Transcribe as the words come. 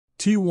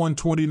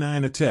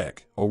T129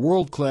 Attack, a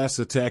world-class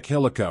attack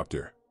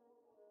helicopter.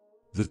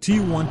 The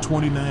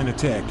T129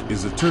 Attack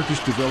is a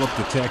Turkish-developed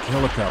attack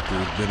helicopter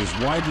that is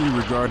widely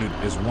regarded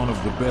as one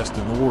of the best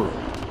in the world.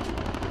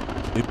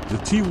 The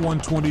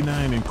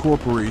T129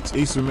 incorporates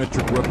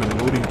asymmetric weapon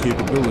loading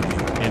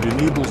capability and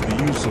enables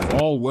the use of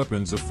all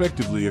weapons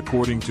effectively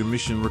according to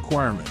mission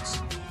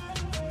requirements.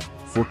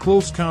 For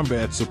close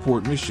combat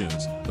support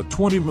missions, a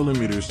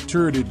 20mm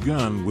turreted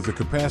gun with a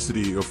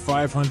capacity of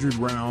 500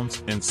 rounds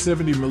and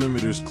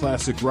 70mm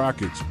classic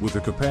rockets with a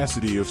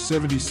capacity of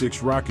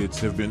 76 rockets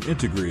have been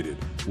integrated,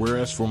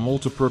 whereas for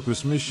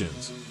multipurpose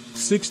missions,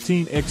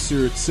 16x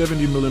Sirit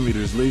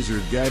 70mm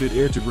laser-guided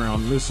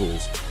air-to-ground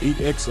missiles,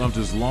 8x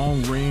UMTAS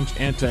long-range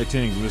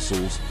anti-tank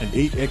missiles, and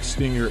 8x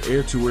Stinger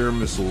air-to-air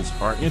missiles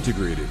are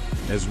integrated,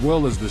 as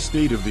well as the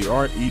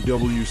state-of-the-art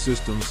EW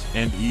systems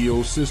and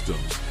EO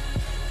systems.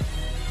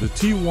 The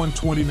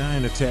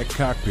T129 Attack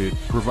cockpit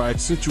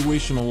provides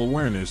situational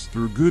awareness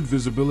through good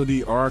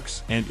visibility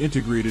arcs and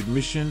integrated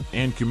mission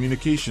and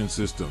communication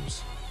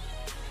systems.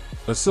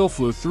 A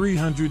Selfler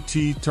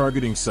 300T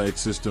targeting sight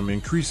system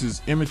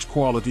increases image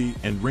quality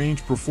and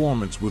range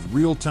performance with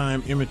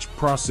real-time image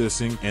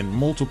processing and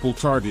multiple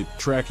target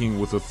tracking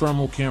with a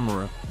thermal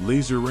camera,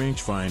 laser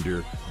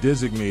rangefinder,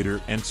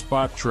 designator, and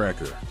spot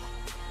tracker.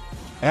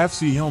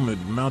 AFC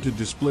helmet-mounted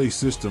display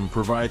system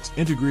provides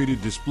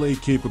integrated display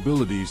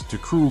capabilities to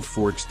crew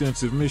for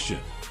extensive mission.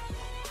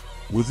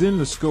 Within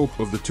the scope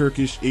of the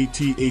Turkish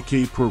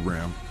ATAK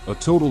program, a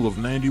total of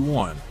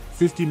 91,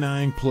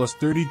 59 plus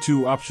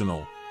 32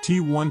 optional,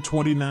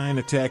 T129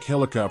 Attack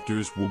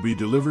helicopters will be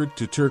delivered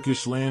to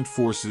Turkish land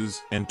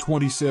forces and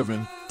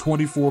 27,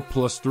 24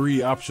 plus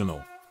 3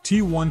 optional,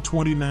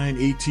 T129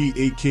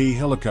 ATAK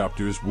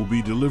helicopters will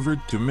be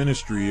delivered to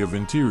Ministry of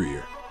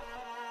Interior.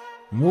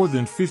 More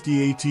than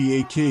 50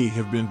 ATAK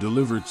have been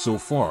delivered so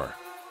far.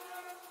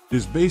 It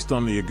is based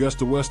on the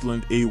Augusta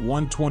Westland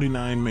A129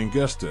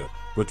 Mangusta,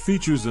 but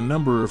features a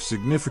number of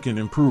significant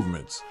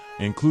improvements,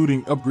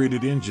 including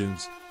upgraded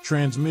engines,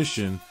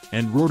 transmission,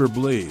 and rotor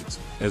blades,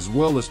 as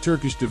well as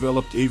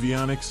Turkish-developed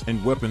avionics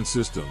and weapon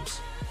systems.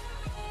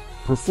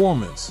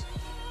 Performance.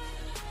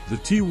 The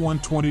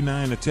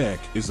T129 Attack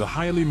is a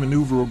highly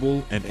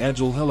maneuverable and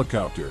agile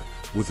helicopter,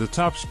 with a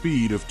top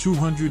speed of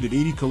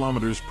 280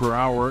 km per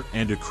hour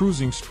and a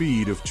cruising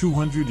speed of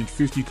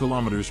 250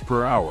 km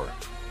per hour.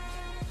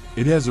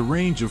 It has a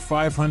range of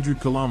 500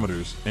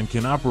 km and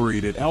can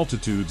operate at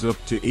altitudes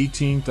up to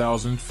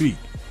 18,000 feet.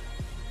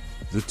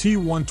 The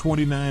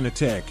T129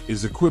 Attack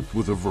is equipped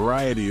with a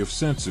variety of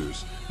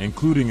sensors,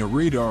 including a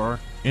radar,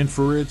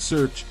 infrared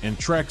search and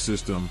track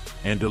system,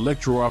 and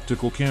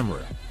electro-optical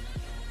camera.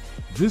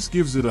 This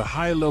gives it a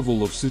high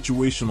level of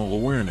situational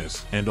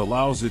awareness and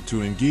allows it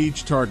to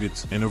engage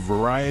targets in a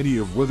variety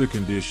of weather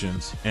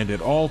conditions and at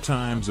all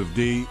times of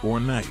day or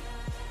night.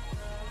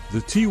 The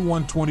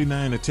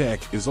T129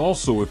 Attack is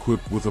also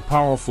equipped with a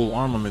powerful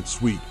armament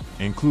suite,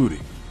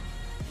 including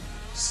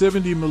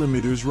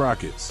 70mm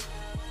rockets,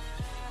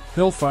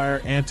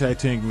 Hellfire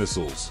anti-tank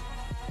missiles,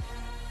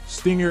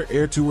 Stinger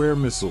air-to-air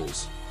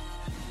missiles,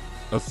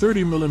 a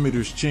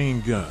 30mm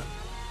chain gun.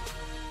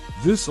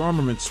 This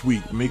armament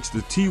suite makes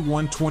the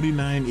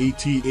T129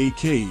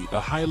 ATAK a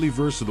highly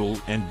versatile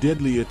and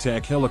deadly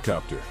attack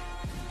helicopter.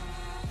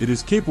 It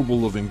is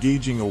capable of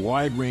engaging a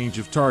wide range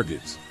of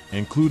targets,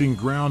 including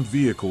ground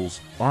vehicles,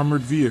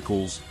 armored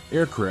vehicles,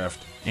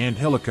 aircraft, and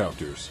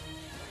helicopters.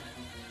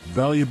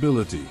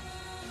 Valuability.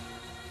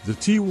 The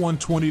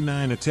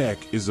T129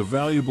 Attack is a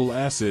valuable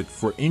asset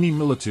for any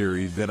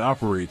military that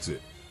operates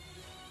it.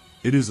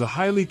 It is a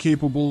highly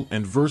capable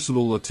and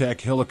versatile attack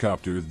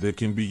helicopter that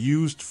can be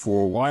used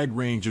for a wide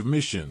range of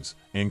missions,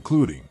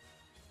 including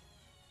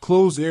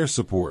close air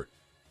support,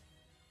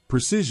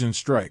 precision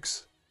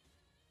strikes,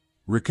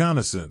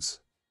 reconnaissance,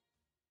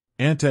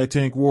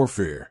 anti-tank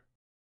warfare,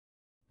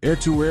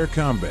 air-to-air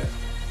combat.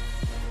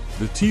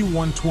 The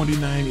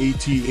T129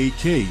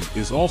 ATAK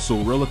is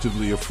also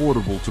relatively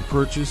affordable to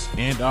purchase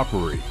and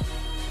operate.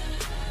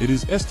 It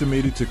is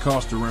estimated to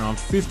cost around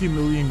 $50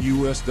 million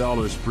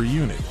per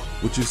unit,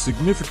 which is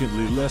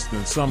significantly less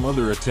than some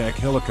other attack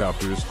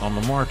helicopters on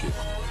the market.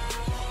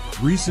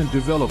 Recent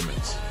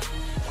developments.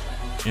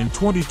 In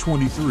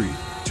 2023,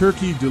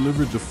 Turkey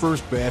delivered the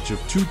first batch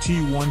of 2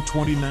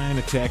 T129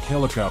 Attack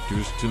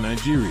helicopters to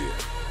Nigeria.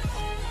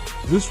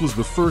 This was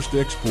the first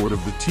export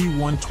of the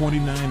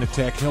T129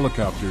 Attack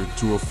helicopter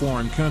to a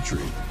foreign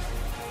country.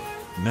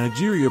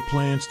 Nigeria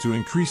plans to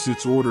increase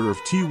its order of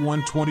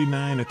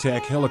T129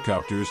 Attack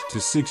helicopters to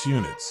 6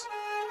 units.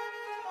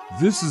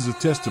 This is a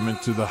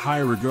testament to the high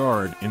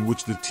regard in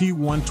which the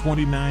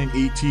T129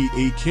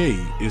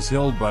 ATAK is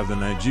held by the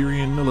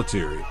Nigerian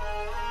military.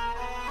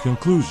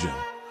 Conclusion.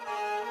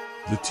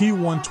 The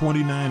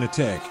T129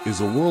 Attack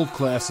is a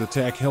world-class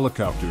attack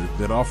helicopter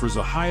that offers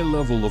a high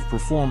level of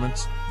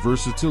performance,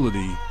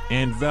 versatility,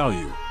 and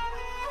value.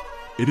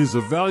 It is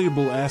a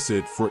valuable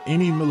asset for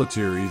any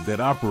military that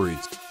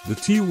operates. The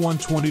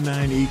T129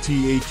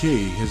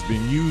 ATAK has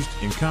been used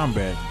in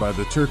combat by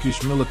the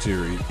Turkish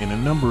military in a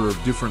number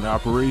of different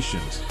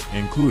operations,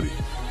 including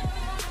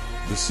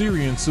the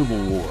Syrian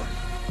Civil War,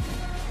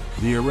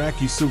 the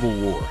Iraqi Civil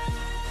War,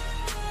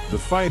 the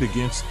fight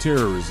against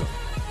terrorism.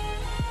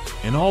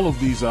 In all of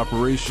these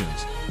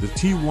operations, the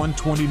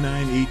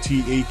T129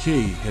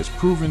 ATAK has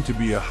proven to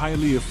be a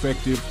highly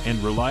effective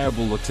and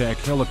reliable attack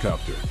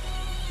helicopter.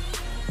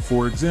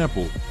 For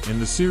example, in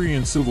the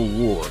Syrian Civil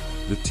War,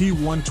 the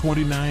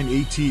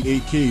T129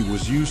 ATAK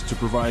was used to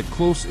provide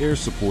close air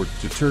support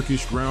to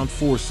Turkish ground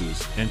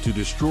forces and to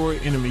destroy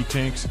enemy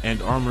tanks and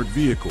armored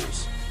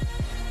vehicles.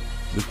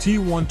 The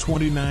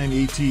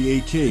T129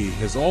 ATAK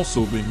has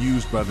also been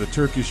used by the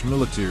Turkish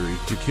military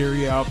to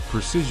carry out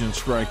precision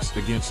strikes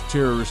against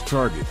terrorist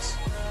targets.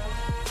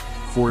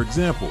 For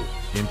example,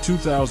 in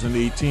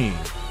 2018,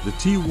 the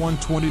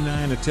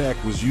T129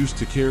 Attack was used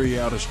to carry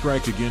out a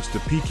strike against a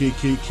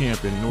PKK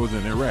camp in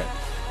northern Iraq,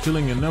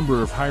 killing a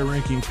number of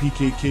high-ranking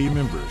PKK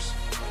members.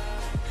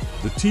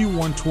 The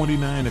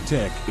T129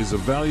 Attack is a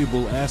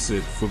valuable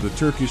asset for the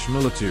Turkish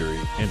military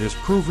and has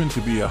proven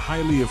to be a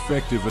highly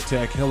effective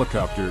attack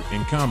helicopter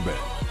in combat.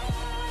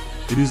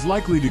 It is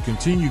likely to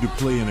continue to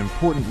play an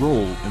important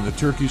role in the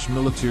Turkish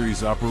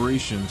military's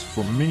operations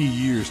for many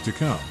years to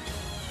come.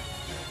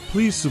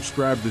 Please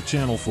subscribe to the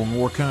channel for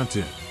more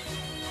content.